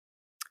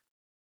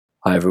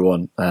Hi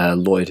everyone,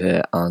 Lloyd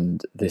here,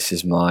 and this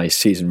is my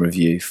season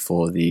review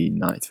for the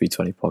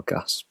 9320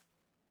 podcast.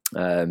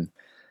 Where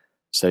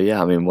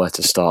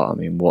to start?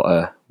 What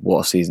a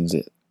seasons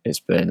it's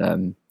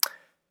been.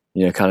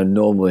 Kind of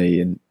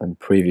normally and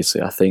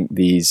previously, I think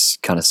these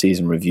kind of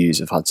season reviews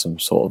have had some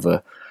sort of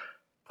a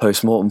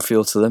post-mortem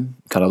feel to them,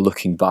 kind of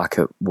looking back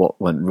at what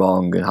went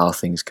wrong and how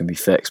things can be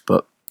fixed.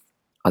 But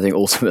I think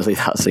ultimately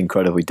that's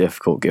incredibly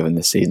difficult given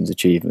this season's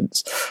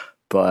achievements.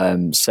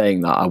 But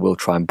saying that, I will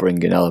try and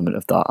bring an element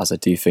of that, as I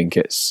do think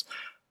it's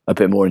a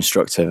bit more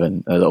instructive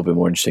and a little bit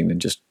more interesting than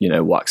just,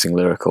 waxing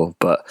lyrical.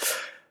 But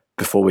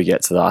before we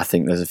get to that, I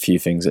think there's a few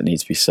things that need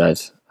to be said.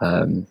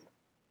 First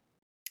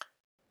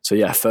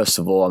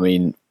of all, I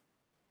think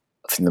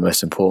the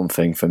most important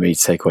thing for me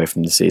to take away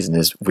from the season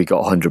is we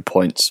got 100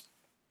 points.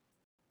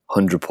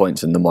 100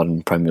 points in the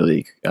modern Premier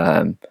League.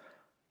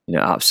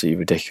 Absolutely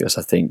ridiculous.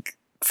 I think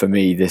for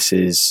me, this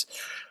is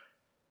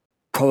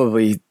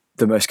probably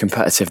the most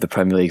competitive the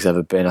Premier League's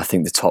ever been. I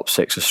think the top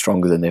six are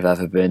stronger than they've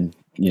ever been,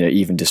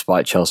 even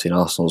despite Chelsea and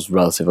Arsenal's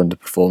relative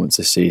underperformance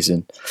this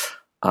season.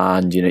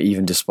 And,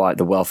 even despite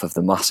the wealth of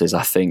the masses,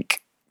 I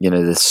think,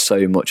 there's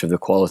so much of the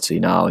quality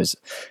now is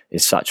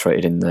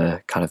saturated in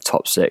the kind of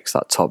top six,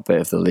 that top bit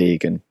of the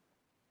league. And,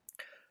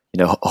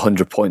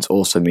 100 points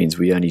also means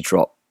we only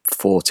drop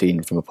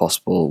 14 from a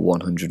possible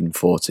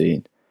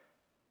 114,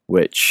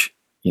 which,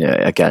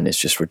 again, is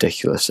just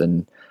ridiculous.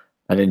 And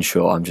in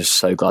short, I'm just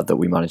so glad that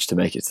we managed to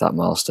make it to that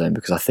milestone,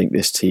 because I think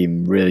this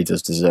team really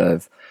does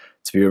deserve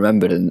to be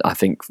remembered. And I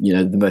think,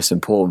 the most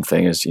important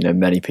thing, as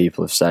many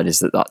people have said,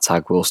 is that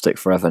tag will stick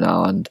forever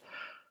now. And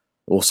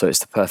also it's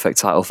the perfect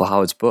title for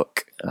Howard's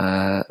book,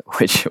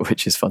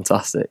 which is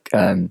fantastic.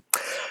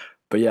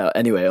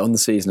 Anyway, on the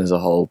season as a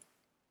whole,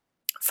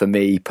 for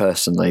me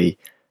personally,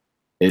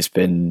 it's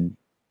been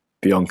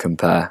beyond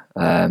compare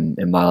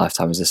in my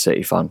lifetime as a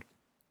City fan.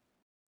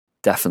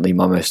 Definitely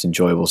my most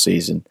enjoyable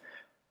season.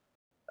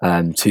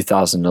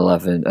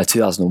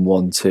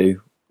 2001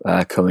 too,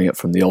 coming up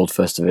from the old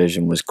First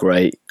Division was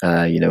great.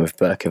 With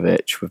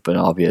Berkovic, with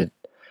Bernabeu,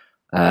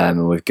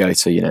 and with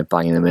Gota,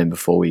 banging them in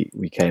before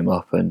we came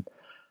up, and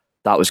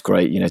that was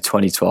great.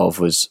 2012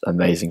 was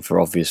amazing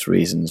for obvious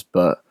reasons,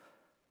 but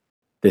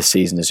this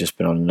season has just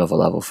been on another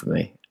level for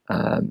me.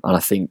 And I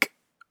think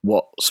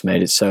what's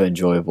made it so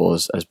enjoyable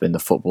has been the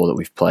football that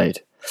we've played.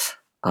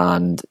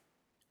 And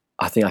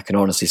I think I can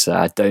honestly say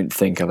I don't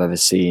think I've ever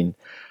seen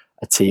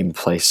a team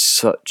play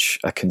such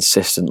a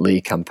consistent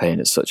league campaign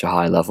at such a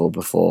high level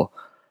before.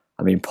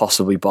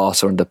 Possibly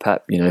Barca under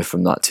Pep,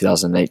 from that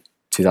 2008,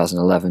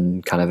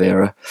 2011 kind of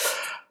era.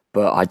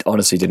 But I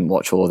honestly didn't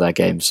watch all of their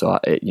games, so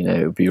it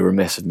would be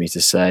remiss of me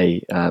to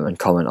say and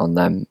comment on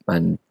them.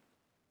 And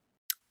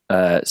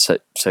that's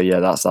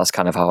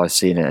kind of how I've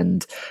seen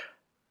it.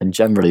 And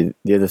generally,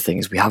 the other thing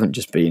is we haven't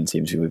just beaten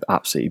teams who we've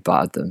absolutely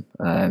battered them.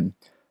 I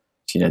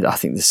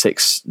think the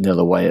 6-0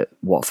 away at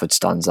Watford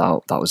stands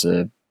out. That was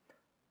a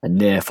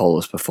near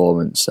flawless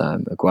performance.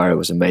 Aguero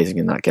was amazing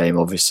in that game,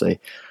 obviously.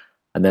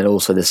 And then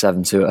also the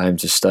 7-2 at home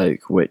to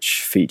Stoke,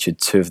 which featured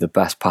two of the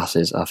best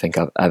passes I think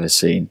I've ever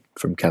seen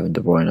from Kevin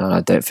De Bruyne, and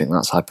I don't think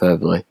that's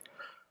hyperbole.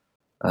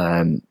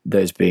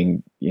 Those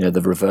being,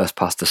 the reverse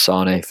pass to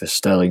Sane for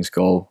Sterling's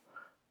goal,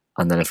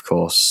 and then, of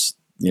course,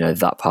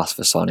 that pass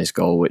for Sane's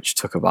goal, which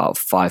took about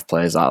 5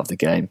 players out of the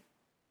game.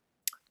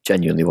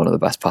 Genuinely one of the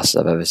best passes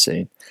I've ever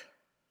seen.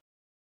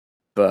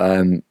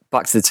 But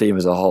back to the team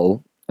as a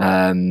whole,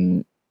 I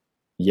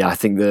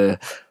think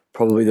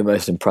probably the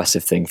most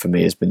impressive thing for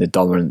me has been the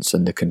dominance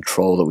and the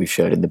control that we've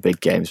showed in the big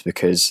games,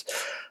 because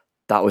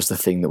that was the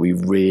thing that we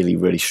really,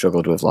 really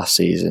struggled with last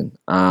season.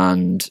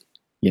 And,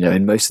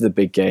 in most of the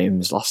big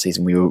games last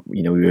season, we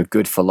were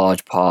good for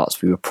large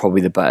parts. We were probably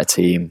the better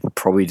team. We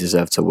probably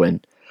deserved to win.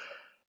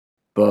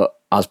 But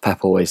as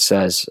Pep always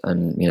says,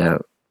 and,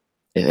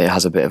 it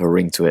has a bit of a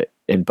ring to it,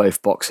 in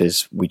both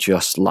boxes, we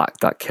just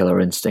lacked that killer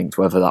instinct,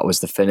 whether that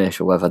was the finish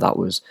or whether that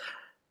was,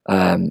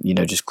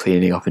 just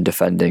cleaning up and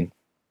defending.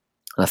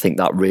 And I think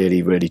that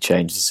really, really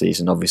changed the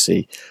season.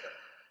 Obviously,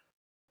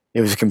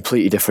 it was a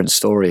completely different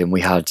story, and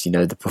we had,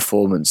 the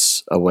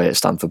performance away at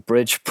Stamford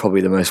Bridge,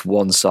 probably the most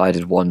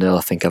one-sided 1-0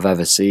 I think I've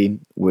ever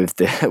seen, with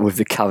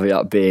the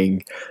caveat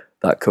being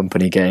that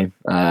company game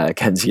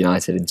against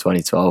United in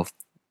 2012.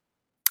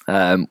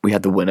 We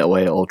had the win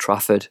away at Old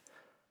Trafford,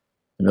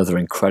 another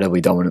incredibly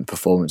dominant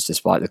performance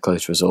despite the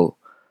close result.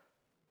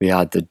 We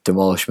had the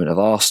demolishment of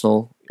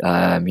Arsenal,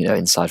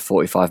 inside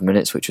 45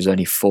 minutes, which was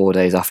only 4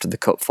 days after the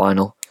cup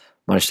final.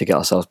 Managed to get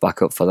ourselves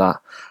back up for that.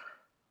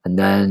 And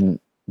then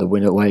the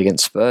win away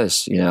against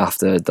Spurs,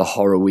 after the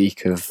horror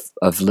week of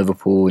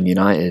Liverpool and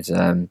United,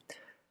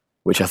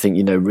 which I think,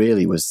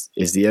 really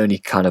is the only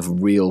kind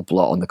of real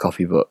blot on the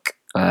copybook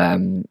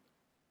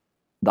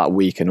that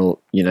week, and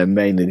all,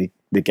 mainly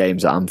the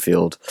games at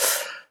Anfield.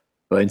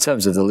 But in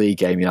terms of the league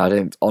game, I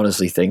don't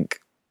honestly think,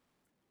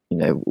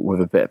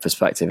 with a bit of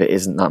perspective, it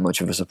isn't that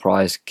much of a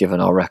surprise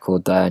given our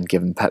record there and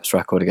given Pep's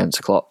record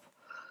against Klopp.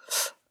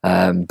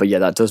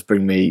 That does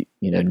bring me,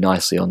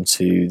 nicely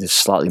onto the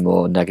slightly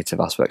more negative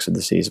aspects of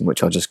the season,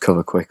 which I'll just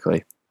cover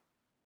quickly.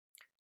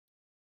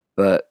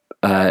 But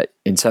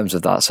in terms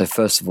of that, so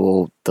first of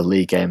all, the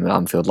league game at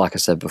Anfield, like I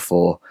said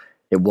before,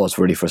 it was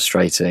really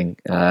frustrating.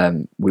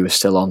 We were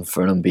still on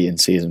for an unbeaten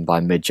season by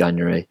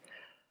mid-January,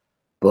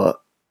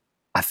 but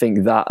I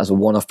think that as a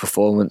one-off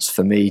performance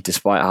for me,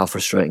 despite how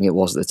frustrating it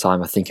was at the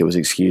time, I think it was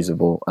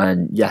excusable.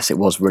 And yes, it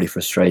was really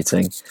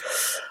frustrating.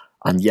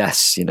 And yes,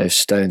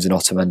 Stones and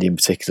Otamendi in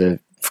particular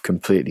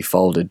completely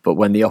folded. But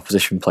when the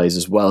opposition plays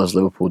as well as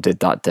Liverpool did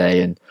that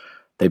day, and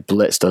they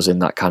blitzed us in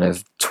that kind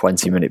of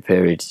 20-minute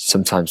period,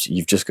 sometimes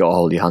you've just got to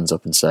hold your hands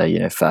up and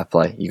say, fair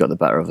play, you got the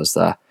better of us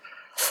there.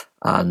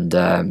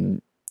 And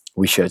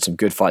we showed some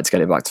good fight to get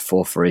it back to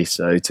 4-3.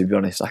 So to be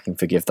honest, I can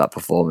forgive that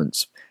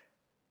performance.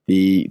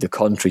 The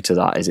contrary to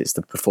that is it's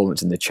the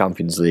performance in the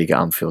Champions League at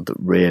Anfield that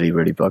really,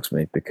 really bugs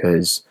me,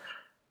 because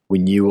we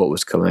knew what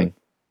was coming.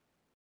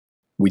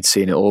 We'd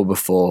seen it all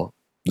before,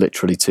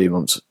 literally 2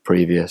 months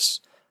previous,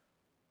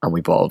 and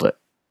we bottled it.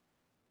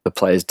 The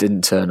players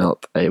didn't turn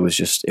up. It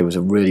was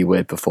a really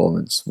weird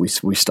performance.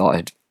 We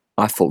started,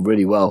 I thought,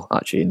 really well,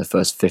 actually, in the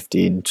first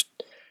 15,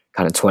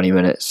 kind of 20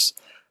 minutes.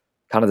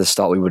 Kind of the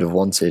start we would have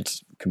wanted,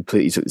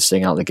 completely took the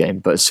sting out of the game.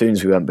 But as soon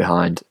as we went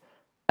behind,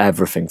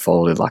 everything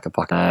folded like a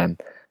pack.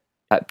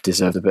 Pep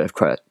deserved a bit of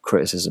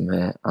criticism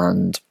here,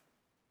 and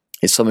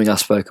it's something I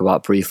spoke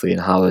about briefly in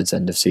Howard's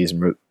end of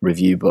season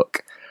review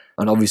book.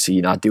 And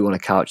obviously, I do want to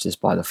couch this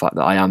by the fact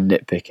that I am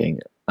nitpicking,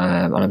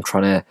 and I'm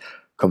trying to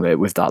come at it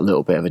with that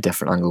little bit of a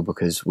different angle,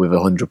 because with a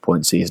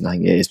 100-point season, I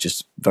think it is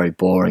just very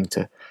boring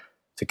to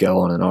go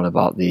on and on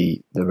about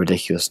the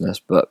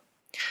ridiculousness.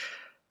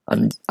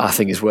 And I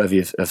think it's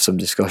worthy of some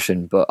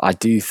discussion. But I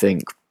do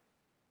think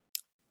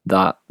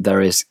that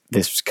there is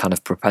this kind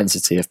of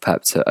propensity of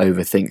Pep to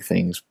overthink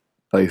things,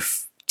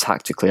 both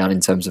tactically and in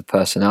terms of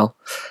personnel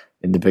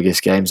in the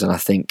biggest games. And I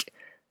think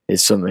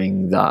it's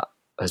something that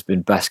has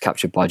been best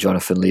captured by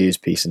Jonathan Liu's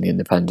piece in The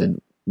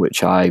Independent,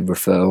 which I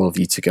refer all of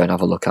you to go and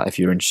have a look at if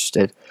you're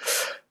interested,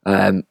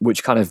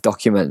 which kind of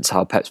documents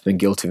how Pep's been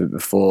guilty of it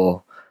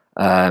before.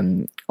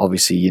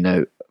 Obviously,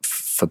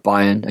 for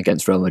Bayern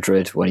against Real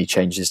Madrid, when he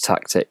changed his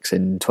tactics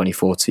in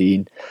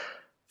 2014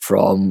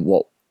 from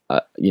what,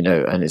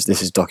 and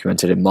this is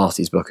documented in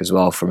Marty's book as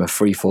well, from a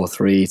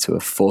 3-4-3 to a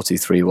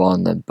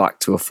 4-2-3-1, then back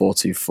to a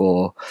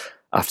 4-2-4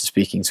 after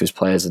speaking to his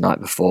players the night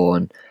before.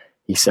 And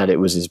he said it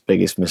was his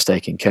biggest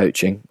mistake in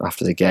coaching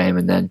after the game.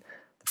 And then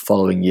the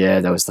following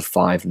year, there was the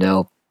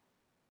 5-0.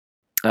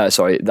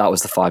 That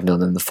was the 5-0.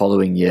 Then the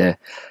following year,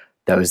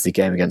 there was the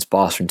game against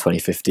Barca in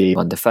 2015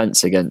 on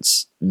defence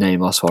against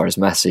Neymar, Suarez,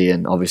 Messi,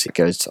 and obviously it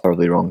goes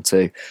horribly wrong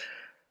too.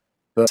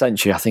 But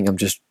essentially, I think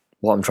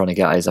what I'm trying to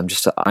get at is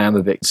I am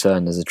a bit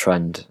concerned as a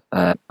trend.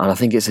 And I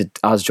think it's,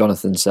 as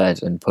Jonathan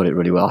said and put it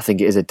really well, I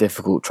think it is a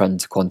difficult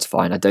trend to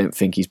quantify, and I don't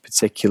think he's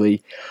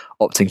particularly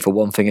opting for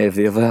one thing over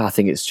the other. I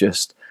think it's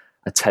just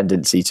a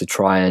tendency to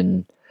try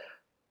and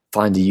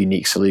find a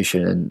unique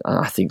solution. And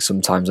I think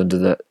sometimes under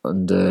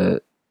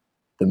the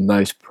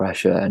most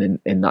pressure and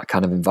in that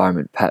kind of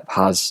environment, Pep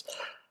has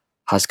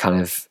kind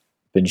of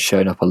been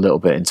shown up a little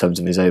bit in terms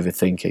of his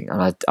overthinking.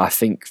 And I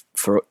think,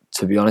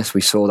 to be honest,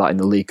 we saw that in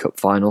the League Cup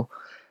final,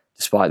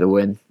 despite the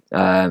win,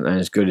 and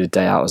as good a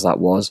day out as that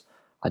was.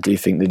 I do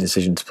think the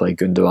decision to play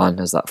Gundogan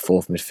as that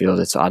fourth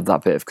midfielder to add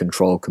that bit of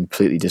control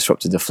completely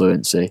disrupted the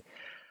fluency.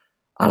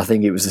 And I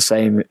think it was the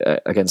same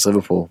against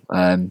Liverpool.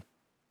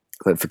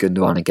 But for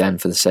Gundogan, again,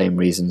 for the same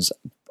reasons.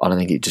 And I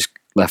think it just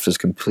left us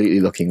completely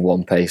looking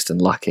one-paced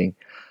and lacking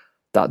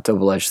that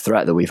double-edged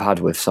threat that we've had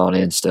with Sane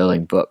and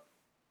Sterling. But,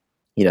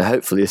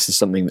 hopefully this is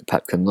something that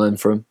Pep can learn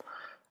from,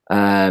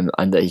 and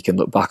that he can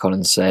look back on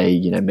and say,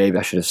 maybe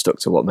I should have stuck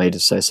to what made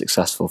us so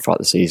successful throughout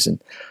the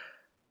season.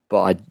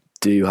 But I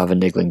do have a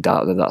niggling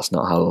doubt that that's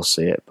not how we'll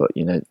see it. But,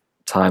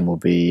 time will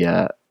be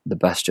the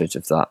best judge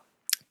of that.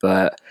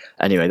 But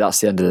anyway,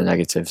 that's the end of the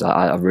negatives.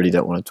 I really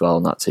don't want to dwell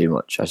on that too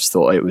much. I just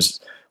thought it was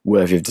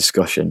worthy of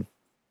discussion.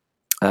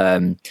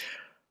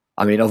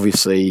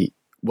 Obviously,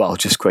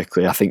 just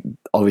quickly, I think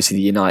obviously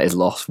the United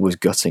loss was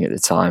gutting at the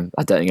time.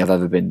 I don't think I've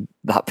ever been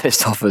that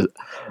pissed off at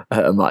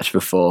a match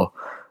before.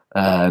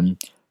 But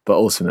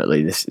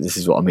ultimately, this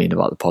is what I mean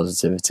about the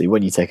positivity.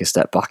 When you take a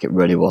step back, it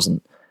really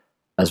wasn't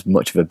as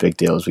much of a big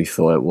deal as we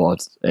thought it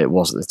was. It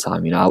was at the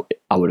time.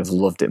 I would have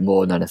loved it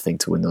more than anything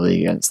to win the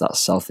league against that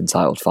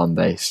self-entitled fan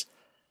base.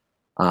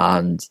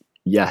 And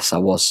yes, I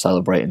was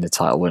celebrating the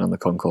title win on the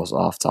concourse at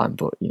half-time,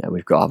 but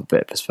we've got to have a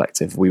bit of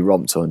perspective. We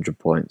romped 100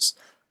 points.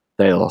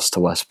 They lost to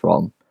West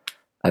Brom.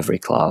 Every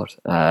cloud.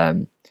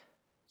 Happy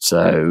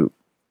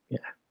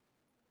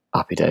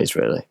days,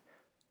 really.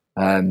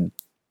 But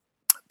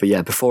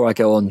yeah, before I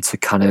go on to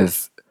kind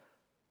of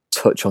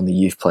touch on the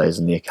youth players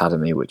in the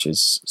academy, which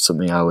is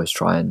something I always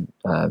try and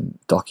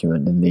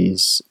document in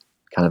these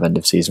kind of end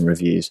of season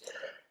reviews,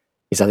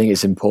 is I think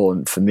it's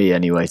important for me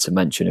anyway to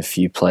mention a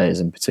few players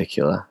in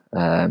particular.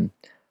 And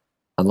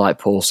like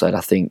Paul said,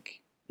 I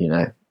think,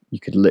 you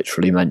could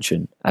literally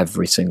mention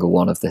every single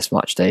one of this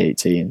match day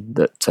 18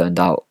 that turned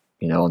out,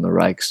 on the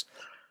regs.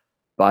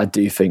 But I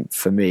do think,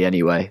 for me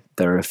anyway,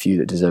 there are a few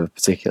that deserve a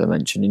particular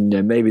mention.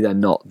 And maybe they're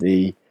not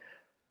the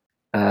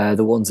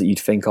the ones that you'd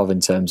think of in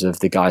terms of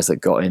the guys that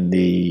got in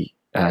the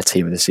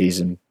team of the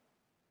season.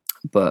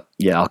 But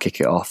yeah, I'll kick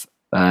it off.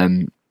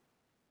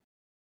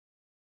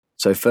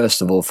 So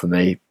first of all, for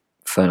me,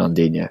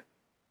 Fernandinho.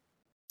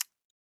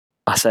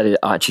 I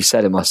actually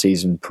said in my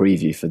season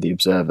preview for the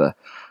Observer,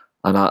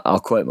 and I'll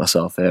quote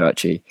myself here.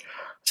 Actually, I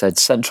said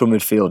central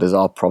midfield is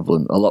our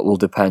problem. A lot will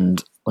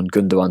depend on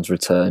Gundogan's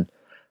return,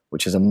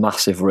 which is a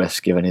massive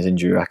risk given his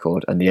injury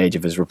record and the age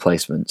of his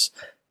replacements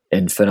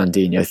in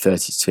Fernandinho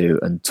 32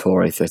 and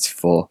Toure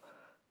 34.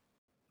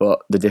 But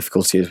the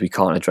difficulty is we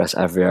can't address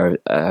every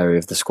area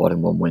of the squad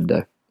in one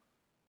window.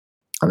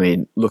 I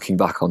mean, looking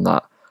back on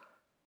that,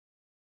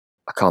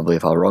 I can't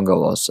believe how wrong I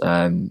was.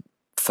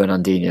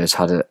 Fernandinho's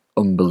had an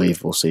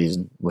unbelievable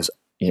season.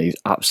 He's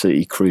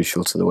absolutely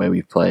crucial to the way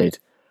we played,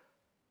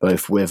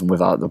 both with and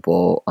without the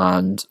ball.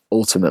 And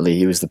ultimately,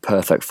 he was the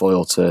perfect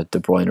foil to De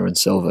Bruyne and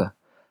Silva.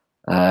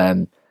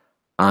 And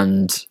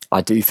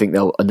I do think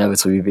there'll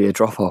inevitably be a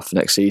drop-off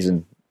next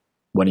season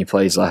when he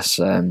plays less.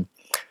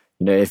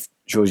 If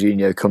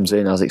Jorginho comes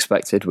in as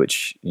expected,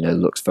 which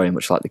looks very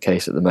much like the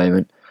case at the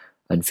moment,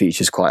 and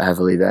features quite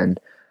heavily, then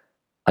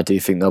I do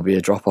think there'll be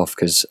a drop-off,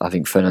 because I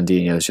think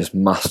Fernandinho has just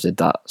mastered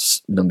that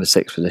number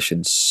 6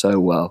 position so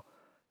well.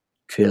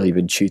 Clearly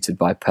been tutored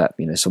by Pep,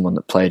 someone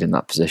that played in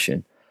that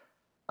position.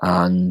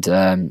 And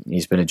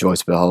he's been a joy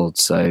to behold.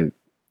 So,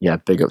 yeah,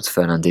 big up to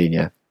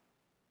Fernandinho.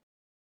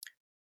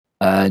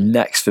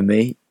 Next for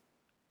me,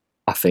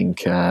 I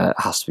think it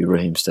has to be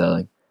Raheem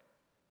Sterling.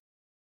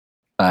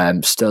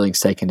 Sterling's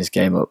taken his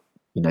game up,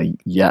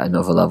 yet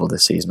another level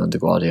this season under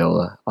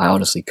Guardiola. I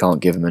honestly can't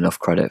give him enough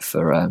credit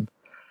for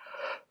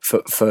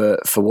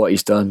what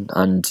he's done,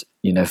 and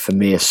for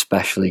me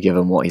especially,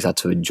 given what he's had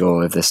to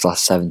endure over this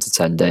last 7 to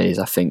 10 days.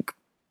 I think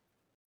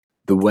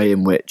the way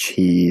in which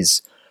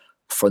he's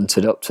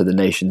fronted up to the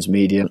nation's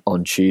media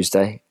on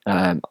Tuesday,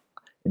 in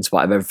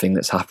spite of everything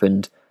that's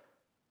happened,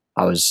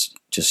 I was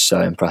just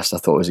so impressed. I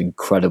thought it was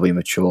incredibly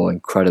mature,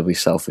 incredibly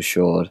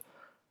self-assured,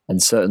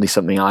 and certainly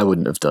something I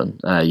wouldn't have done.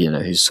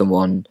 Who's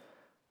someone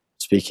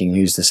speaking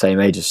who's the same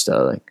age as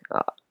Sterling.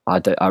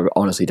 I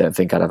honestly don't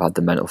think I'd have had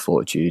the mental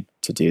fortitude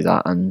to do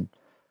that. And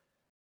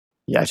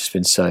yeah, I've just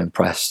been so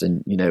impressed.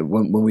 And,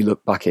 when we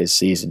look back at his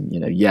season,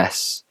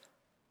 yes,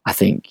 I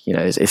think,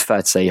 it's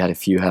fair to say he had a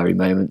few hairy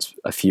moments,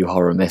 a few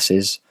horror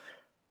misses.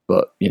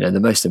 But, the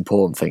most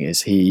important thing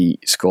is he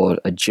scored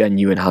a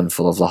genuine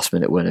handful of last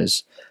minute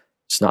winners,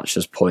 snatched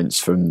us points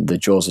from the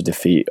jaws of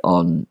defeat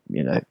on,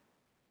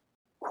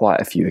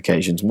 quite a few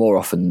occasions. More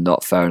often than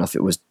not, fair enough,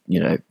 it was,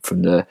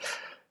 from the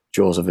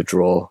jaws of a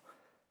draw,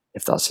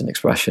 if that's an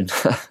expression.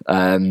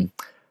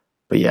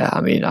 But yeah,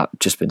 I mean, I've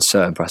just been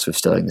so impressed with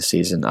Sterling this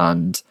season,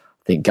 and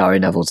I think Gary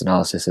Neville's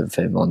analysis of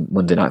him on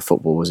Monday Night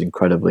Football was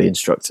incredibly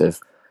instructive,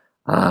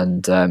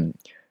 and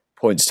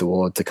points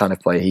toward the kind of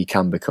player he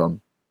can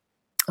become.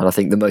 And I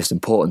think the most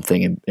important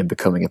thing in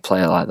becoming a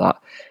player like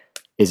that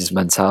is his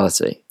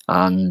mentality.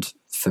 And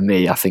for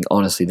me, I think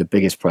honestly the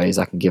biggest praise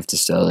I can give to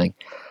Sterling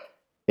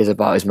is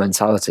about his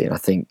mentality. And I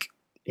think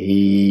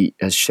he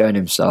has shown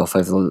himself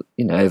over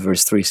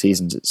his 3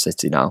 seasons at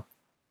City now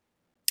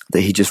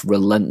that he just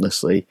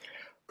relentlessly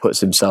puts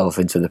himself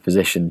into the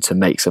position to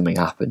make something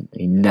happen.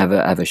 He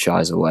never ever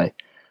shies away,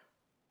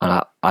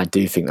 and I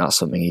do think that's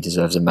something he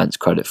deserves immense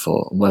credit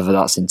for. And whether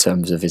that's in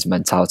terms of his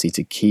mentality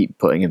to keep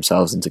putting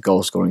himself into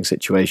goal scoring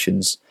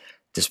situations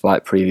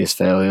despite previous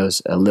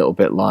failures, a little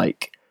bit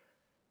like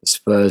the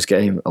Spurs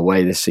game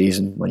away this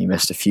season when he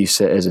missed a few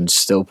sitters and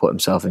still put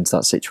himself into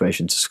that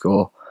situation to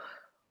score,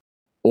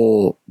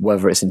 or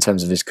whether it's in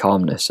terms of his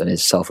calmness and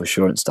his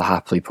self-assurance to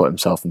happily put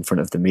himself in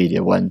front of the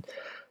media when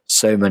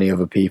so many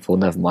other people,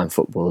 never mind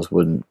footballers,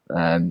 wouldn't.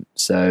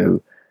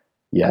 So,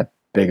 yeah,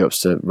 big ups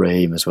to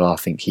Raheem as well. I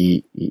think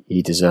he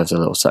deserves a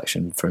little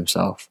section for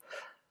himself.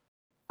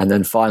 And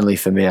then finally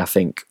for me, I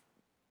think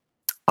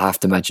I have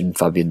to mention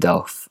Fabian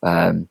Delph.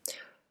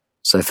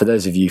 So for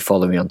those of you who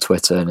follow me on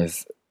Twitter and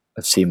have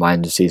seen my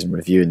end of season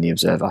review in the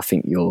Observer, I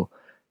think you'll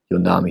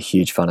know I'm a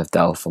huge fan of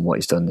Delph and what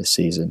he's done this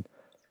season.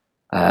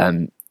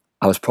 I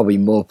was probably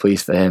more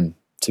pleased for him,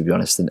 to be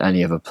honest, than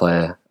any other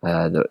player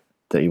that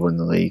he won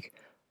the league,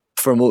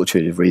 for a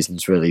multitude of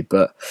reasons, really.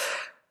 But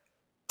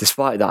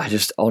despite that, I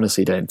just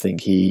honestly don't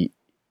think he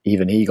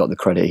got the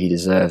credit he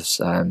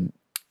deserves.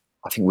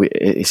 I think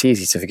it's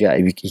easy to forget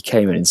he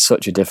came in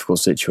such a difficult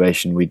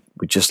situation. We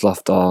just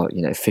lost our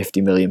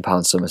 £50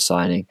 million summer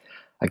signing,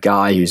 a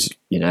guy who's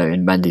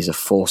in Mendy's a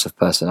force of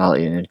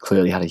personality and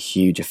clearly had a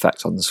huge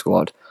effect on the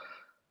squad.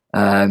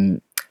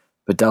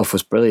 But Delph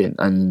was brilliant,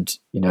 and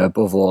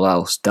above all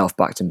else, Delph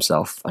backed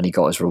himself and he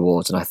got his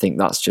rewards. And I think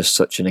that's just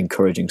such an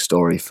encouraging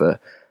story for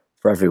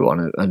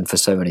everyone and for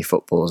so many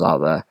footballers out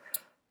there.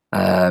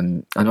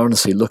 And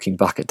honestly, looking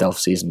back at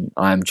Delph's season,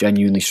 I am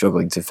genuinely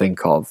struggling to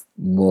think of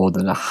more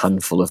than a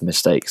handful of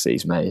mistakes that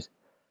he's made.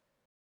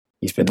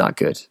 He's been that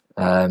good.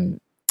 I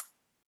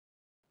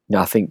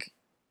think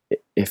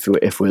if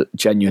we're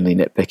genuinely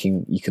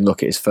nitpicking, you can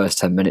look at his first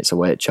 10 minutes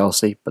away at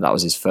Chelsea, but that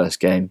was his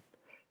first game.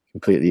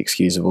 Completely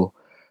excusable.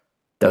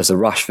 There was a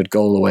Rashford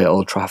goal away at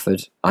Old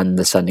Trafford and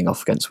the sending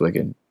off against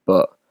Wigan.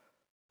 But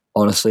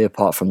honestly,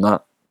 apart from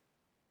that,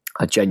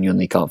 I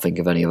genuinely can't think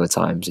of any other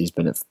times he's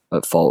been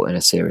at fault in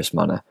a serious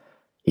manner.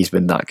 He's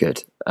been that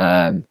good.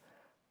 And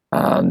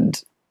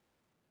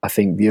I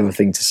think the other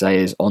thing to say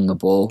is on the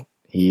ball,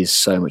 he is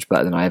so much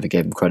better than I ever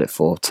gave him credit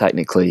for.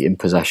 Technically, in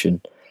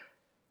possession,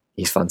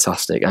 he's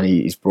fantastic. And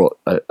he's brought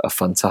a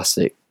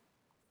fantastic...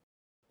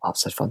 I've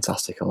said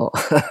fantastic a lot.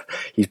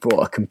 He's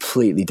brought a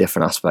completely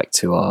different aspect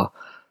to our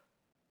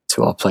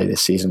play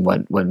this season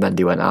when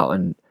Mendy went out,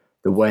 and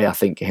the way I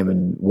think him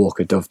and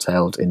Walker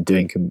dovetailed in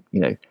doing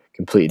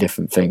completely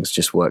different things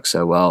just worked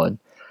so well. And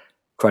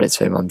credit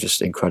to him, I'm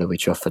just incredibly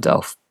chuffed for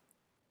Delph.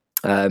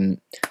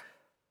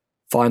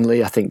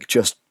 Finally, I think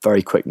just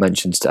very quick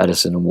mentions to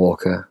Ederson and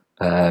Walker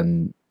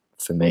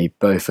for me,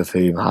 both of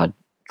whom had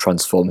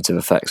transformative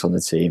effects on the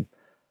team.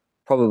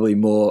 Probably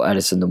more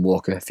Ederson than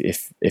Walker,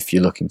 if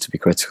you're looking to be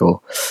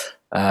critical.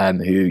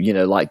 Who,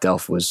 like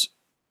Delph, was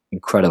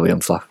incredibly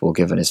unflappable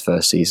given his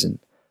first season.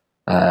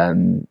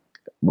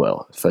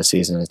 First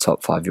season in a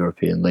top 5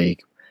 European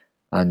league.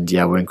 And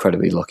yeah, we're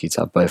incredibly lucky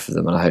to have both of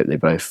them, and I hope they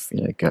both,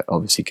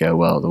 obviously go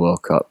well at the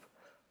World Cup.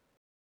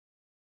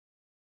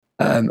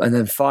 And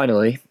then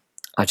finally,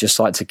 I'd just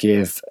like to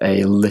give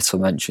a little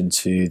mention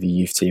to the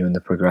youth team and the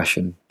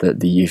progression that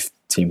the youth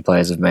team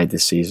players have made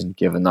this season,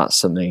 given that's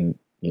something,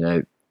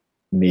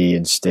 me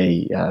and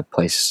Steve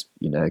place,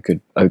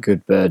 a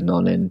good burden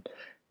on in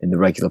the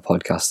regular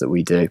podcast that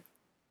we do.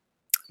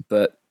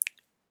 But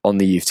on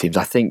the youth teams,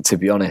 I think, to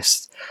be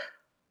honest,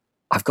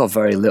 I've got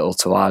very little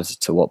to add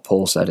to what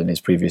Paul said in his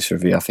previous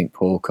review. I think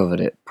Paul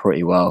covered it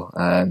pretty well,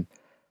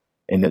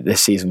 in that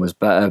this season was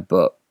better,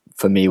 but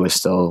for me, we're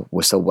still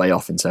way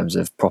off in terms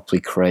of properly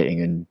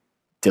creating and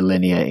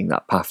delineating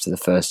that path to the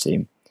first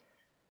team.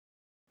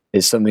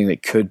 It's something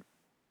that could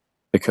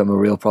become a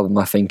real problem,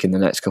 I think, in the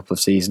next couple of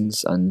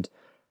seasons, and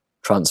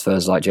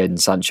transfers like Jadon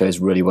Sancho's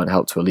really won't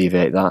help to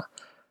alleviate that.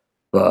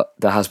 But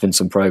there has been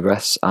some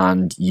progress,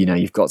 and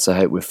you've got to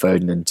hope with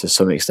Foden and to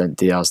some extent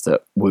Diaz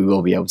that we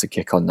will be able to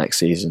kick on next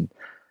season.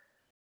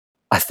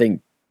 I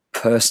think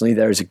personally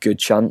there is a good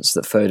chance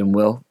that Foden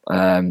will.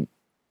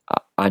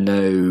 I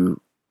know,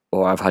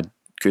 or I've had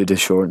good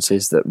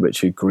assurances that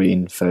Richard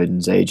Green,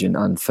 Foden's agent,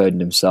 and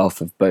Foden himself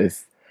have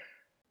both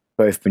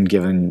been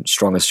given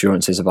strong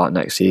assurances about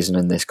next season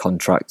and this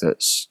contract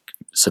that's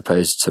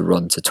supposed to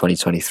run to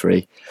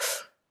 2023,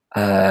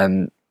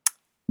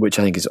 which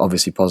I think is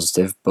obviously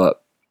positive. But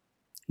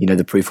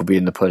the proof will be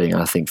in the pudding,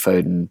 and I think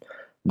Foden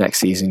next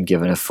season,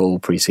 given a full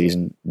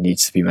pre-season,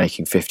 needs to be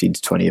making 15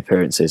 to 20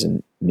 appearances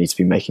and needs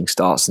to be making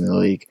starts in the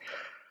league.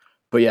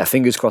 But yeah,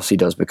 fingers crossed he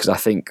does, because I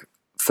think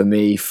for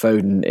me,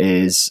 Foden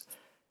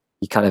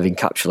he kind of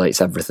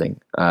encapsulates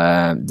everything.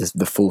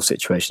 The full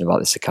situation about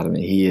this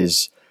academy. He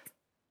is,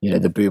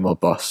 the boom or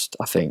bust,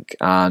 I think,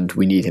 and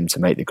we need him to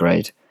make the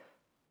grade.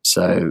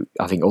 So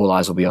I think all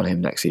eyes will be on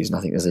him next season.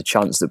 I think there's a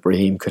chance that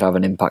Brahim could have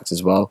an impact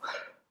as well,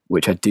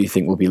 which I do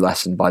think will be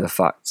lessened by the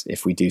fact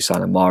if we do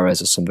sign a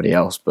Mahrez or somebody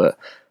else. But,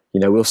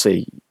 we'll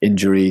see.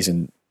 Injuries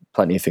and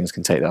plenty of things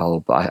can take their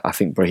hold, but I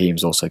think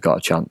Brahim's also got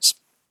a chance.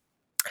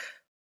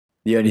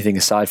 The only thing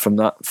aside from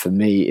that, for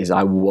me, is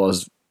I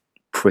was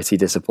pretty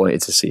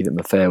disappointed to see that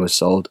Maffei was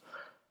sold.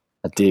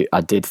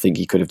 I did think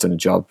he could have done a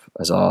job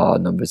as our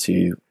number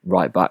 2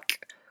 right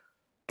back.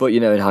 But,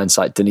 in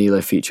hindsight,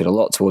 Danilo featured a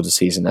lot towards the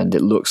season end.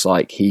 It looks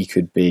like he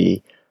could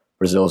be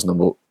Brazil's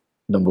number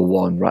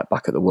 1 right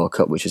back at the World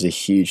Cup, which is a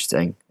huge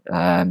thing,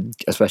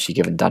 especially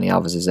given Dani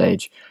Alves'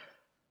 age.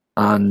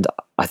 And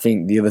I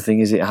think the other thing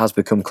is it has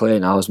become clear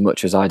now, as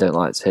much as I don't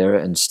like to hear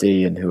it, and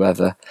Steve and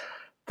whoever,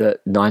 that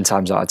 9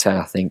 times out of 10,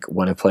 I think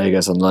when a player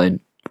goes on loan,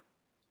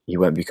 he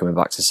won't be coming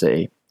back to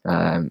City.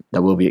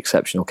 There will be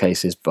exceptional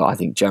cases, but I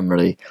think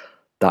generally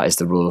that is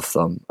the rule of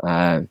thumb.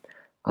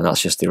 And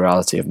that's just the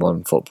reality of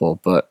modern football.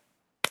 But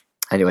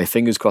anyway,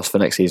 fingers crossed for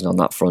next season on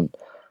that front.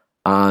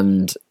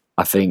 And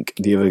I think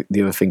the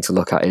other thing to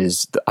look at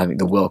is that I think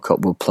the World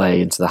Cup will play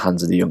into the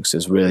hands of the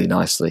youngsters really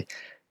nicely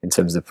in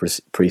terms of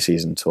the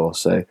pre-season tour.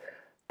 So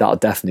that'll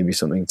definitely be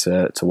something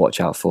to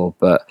watch out for.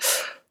 But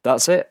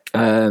that's it.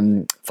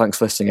 Thanks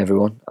for listening,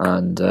 everyone.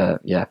 And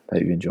hope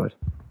you enjoyed.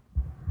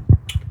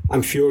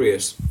 I'm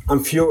furious.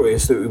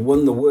 That we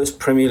won the worst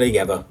Premier League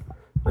ever.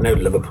 I know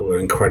Liverpool are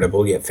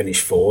incredible, yet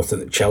finished 4th,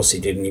 and that Chelsea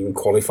didn't even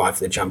qualify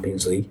for the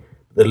Champions League.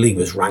 The league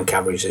was rank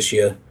average this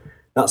year.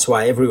 That's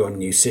why everyone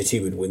knew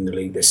City would win the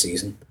league this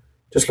season.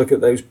 Just look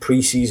at those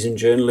pre-season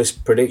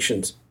journalist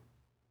predictions.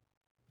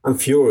 I'm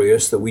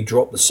furious that we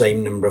dropped the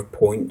same number of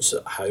points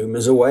at home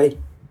as away.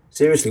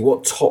 Seriously,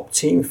 what top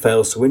team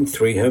fails to win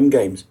 3 home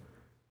games?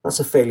 That's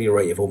a failure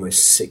rate of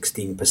almost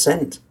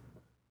 16%.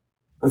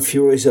 I'm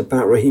furious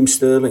about Raheem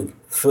Sterling.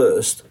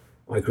 First,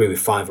 I agree with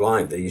 5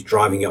 Live that he's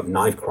driving up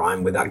knife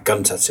crime with that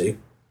gun tattoo.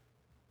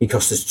 He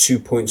cost us 2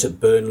 points at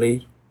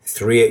Burnley,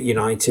 3 at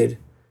United.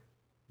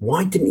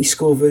 Why didn't he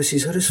score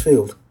versus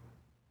Huddersfield?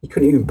 He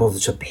couldn't even bother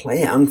to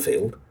play at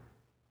Anfield.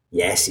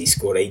 Yes, he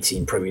scored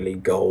 18 Premier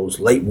League goals,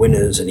 late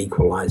winners and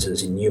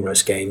equalisers in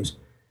numerous games,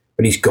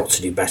 but he's got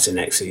to do better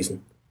next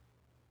season.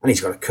 And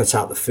he's got to cut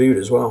out the food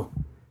as well.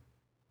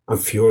 I'm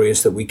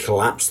furious that we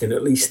collapsed in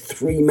at least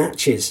 3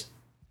 matches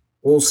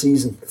all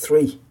season,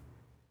 3,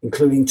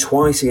 including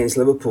twice against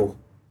Liverpool.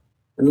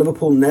 And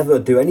Liverpool never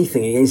do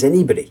anything against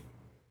anybody.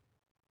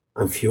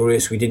 I'm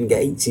furious we didn't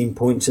get 18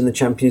 points in the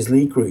Champions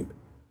League group.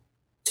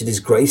 It's a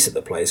disgrace that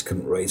the players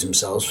couldn't raise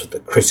themselves for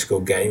the critical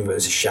game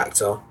versus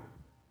Shakhtar.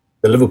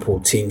 The Liverpool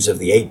teams of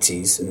the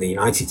 80s and the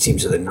United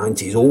teams of the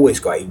 90s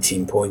always got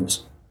 18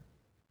 points.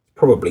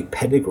 Probably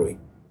pedigree.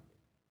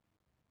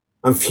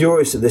 I'm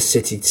furious that this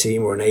City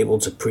team were unable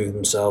to prove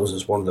themselves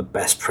as one of the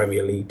best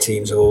Premier League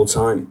teams of all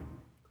time.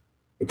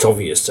 It's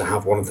obvious to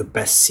have one of the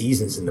best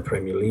seasons in the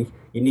Premier League,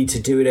 you need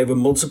to do it over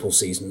multiple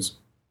seasons.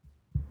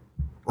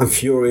 I'm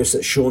furious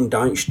that Sean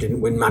Dyche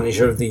didn't win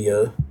Manager of the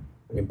Year,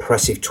 an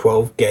impressive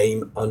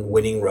 12-game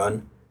unwinning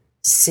run,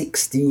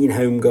 16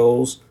 home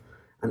goals,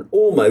 and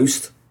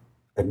almost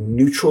a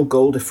neutral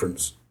goal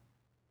difference.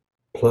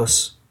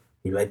 Plus,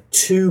 he led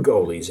 2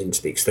 goalies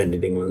into the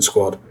extended England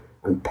squad,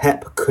 and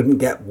Pep couldn't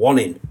get one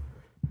in.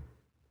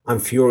 I'm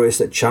furious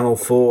that Channel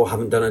 4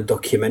 haven't done a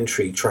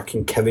documentary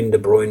tracking Kevin De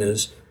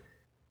Bruyne's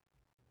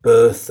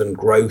birth and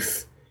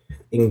growth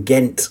in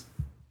Ghent.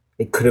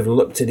 It could have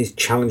looked at his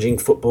challenging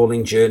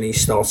footballing journey,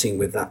 starting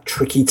with that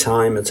tricky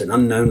time at an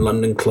unknown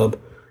London club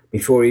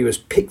before he was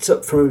picked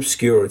up from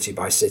obscurity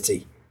by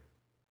City.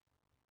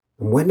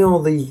 And when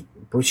are the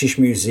British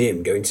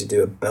Museum going to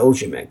do a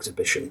Belgium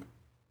exhibition?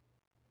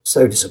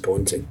 So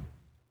disappointing.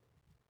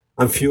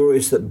 I'm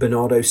furious that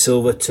Bernardo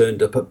Silva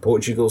turned up at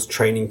Portugal's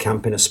training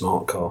camp in a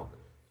smart car.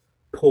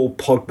 Paul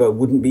Pogba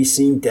wouldn't be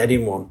seen dead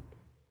in one.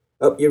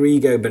 Up your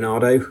ego,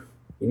 Bernardo.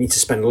 You need to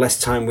spend less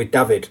time with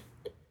David.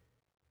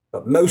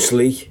 But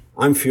mostly,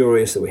 I'm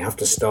furious that we have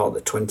to start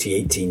the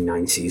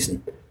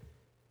 2018-19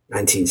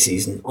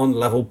 season on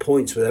level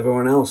points with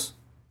everyone else.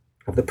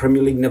 Have the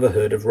Premier League never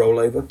heard of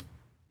rollover?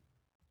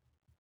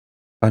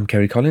 I'm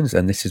Kerry Collins,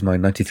 and this is my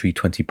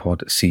 9320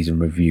 Pod season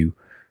review.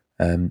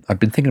 I've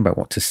been thinking about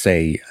what to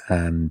say,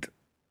 and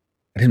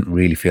I didn't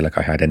really feel like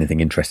I had anything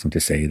interesting to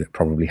say that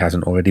probably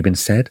hasn't already been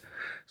said,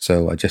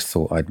 so I just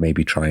thought I'd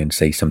maybe try and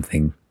say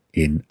something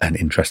in an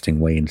interesting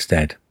way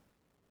instead.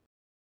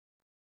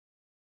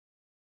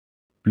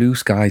 Blue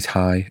skies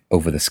high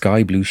over the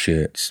sky blue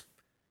shirts,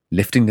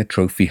 lifting the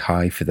trophy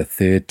high for the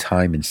 3rd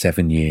time in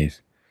 7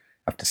 years,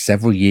 after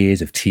several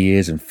years of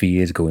tears and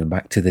fears going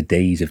back to the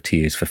days of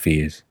Tears for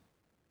Fears.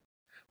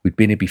 We'd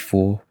been here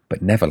before,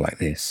 but never like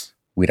this.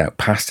 We'd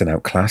outpassed and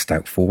outclassed,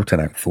 outfought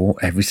and outthought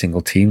every single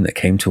team that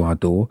came to our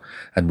door,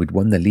 and we'd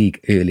won the league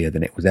earlier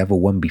than it was ever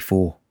won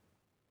before.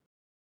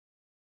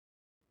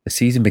 The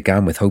season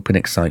began with hope and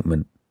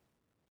excitement.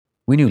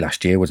 We knew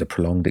last year was a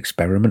prolonged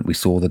experiment. We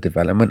saw the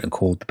development and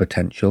called the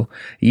potential,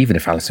 even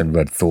if Alison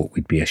Rudd thought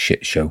we'd be a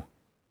shit show.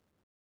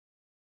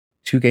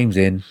 2 games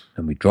in,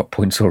 and we dropped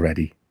points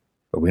already.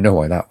 But we know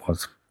why that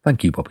was.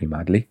 Thank you, Bobby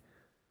Madley.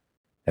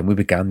 Then we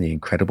began the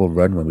incredible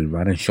run when we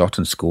ran and shot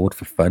and scored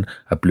for fun,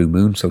 a blue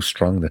moon so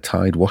strong the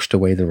tide washed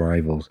away the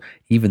rivals,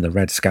 even the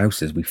Red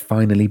Scousers we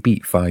finally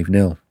beat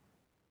 5-0.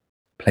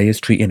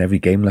 Players treating every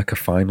game like a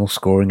final,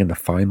 scoring in the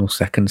final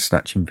seconds,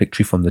 snatching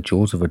victory from the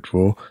jaws of a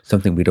draw,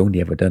 something we'd only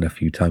ever done a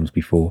few times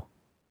before.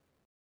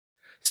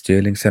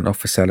 Sterling sent off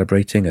for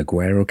celebrating,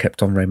 Aguero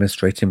kept on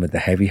remonstrating with the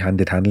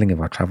heavy-handed handling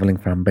of our travelling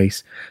fan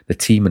base, the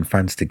team and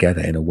fans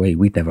together in a way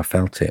we'd never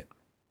felt it.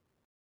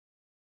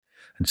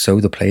 And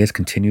so the players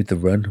continued the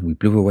run, we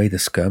blew away the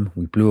scum,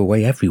 we blew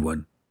away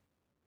everyone.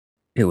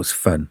 It was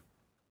fun.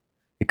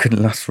 It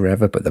couldn't last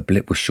forever, but the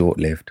blip was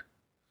short-lived.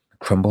 The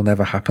crumble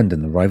never happened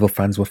and the rival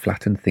fans were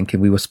flattened, thinking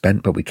we were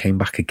spent, but we came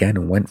back again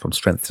and went from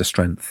strength to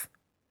strength.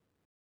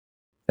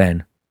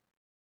 Then,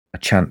 a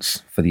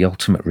chance for the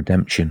ultimate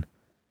redemption.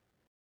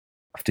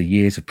 After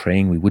years of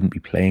praying we wouldn't be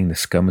playing the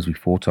scum as we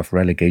fought off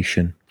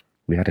relegation,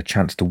 we had a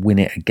chance to win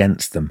it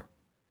against them.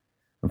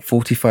 And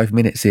 45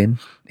 minutes in,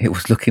 it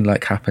was looking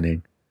like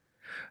happening.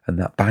 And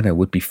that banner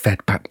would be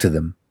fed back to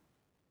them.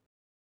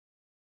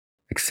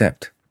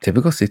 Except,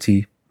 typical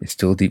City is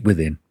still deep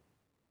within.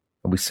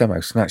 And we somehow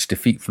snatched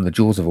defeat from the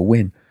jaws of a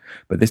win.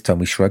 But this time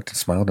we shrugged and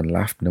smiled and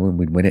laughed, knowing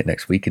we'd win it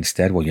next week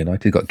instead, while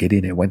United got giddy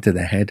and it went to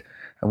their head.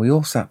 And we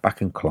all sat back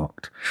and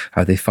clocked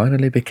how they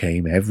finally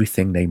became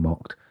everything they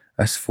mocked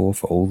us for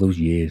all those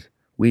years.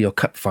 We're your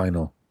cup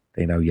final,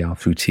 they now yell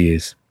through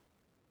tears.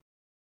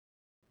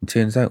 It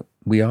turns out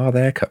we are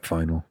their cup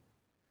final.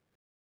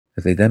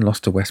 As they then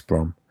lost to West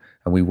Brom,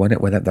 and we won it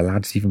without the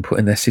lads even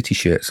putting their City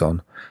shirts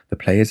on, the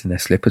players in their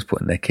slippers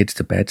putting their kids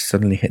to bed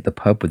suddenly hit the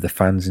pub with the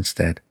fans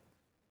instead.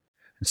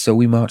 And so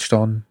we marched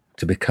on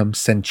to become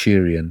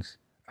centurions,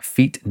 a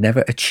feat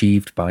never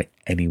achieved by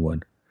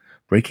anyone,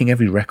 breaking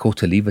every record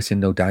to leave us in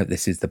no doubt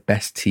this is the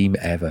best team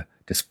ever,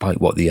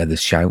 despite what the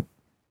others shout.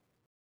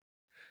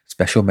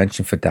 Special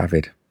mention for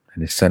David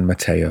and his son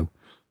Matteo.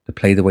 To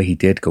play the way he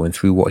did, going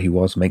through what he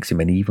was, makes him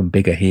an even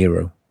bigger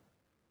hero.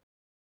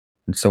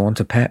 And so on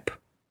to Pep.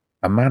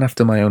 A man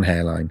after my own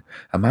hairline,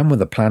 a man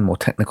with a plan more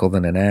technical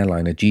than an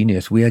airline, a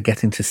genius we are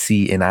getting to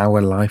see in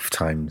our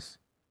lifetimes.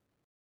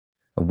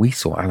 And we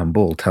saw Alan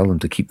Ball tell them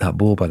to keep that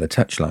ball by the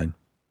touchline.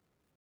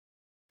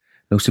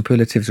 No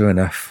superlatives are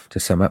enough to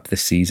sum up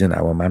this season,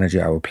 our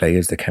manager, our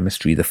players, the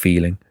chemistry, the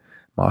feeling.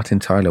 Martin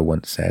Tyler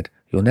once said,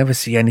 "You'll never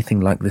see anything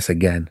like this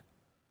again."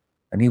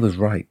 And he was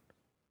right.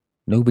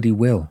 Nobody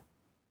will.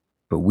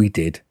 But we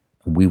did,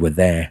 and we were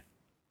there.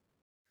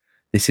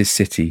 This is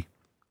City.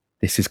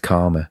 This is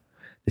karma.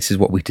 This is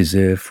what we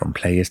deserve from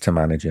players to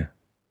manager.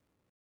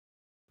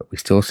 But we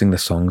still sing the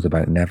songs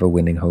about never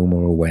winning home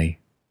or away.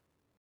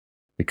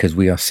 Because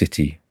we are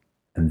City,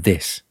 and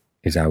this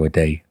is our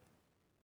day.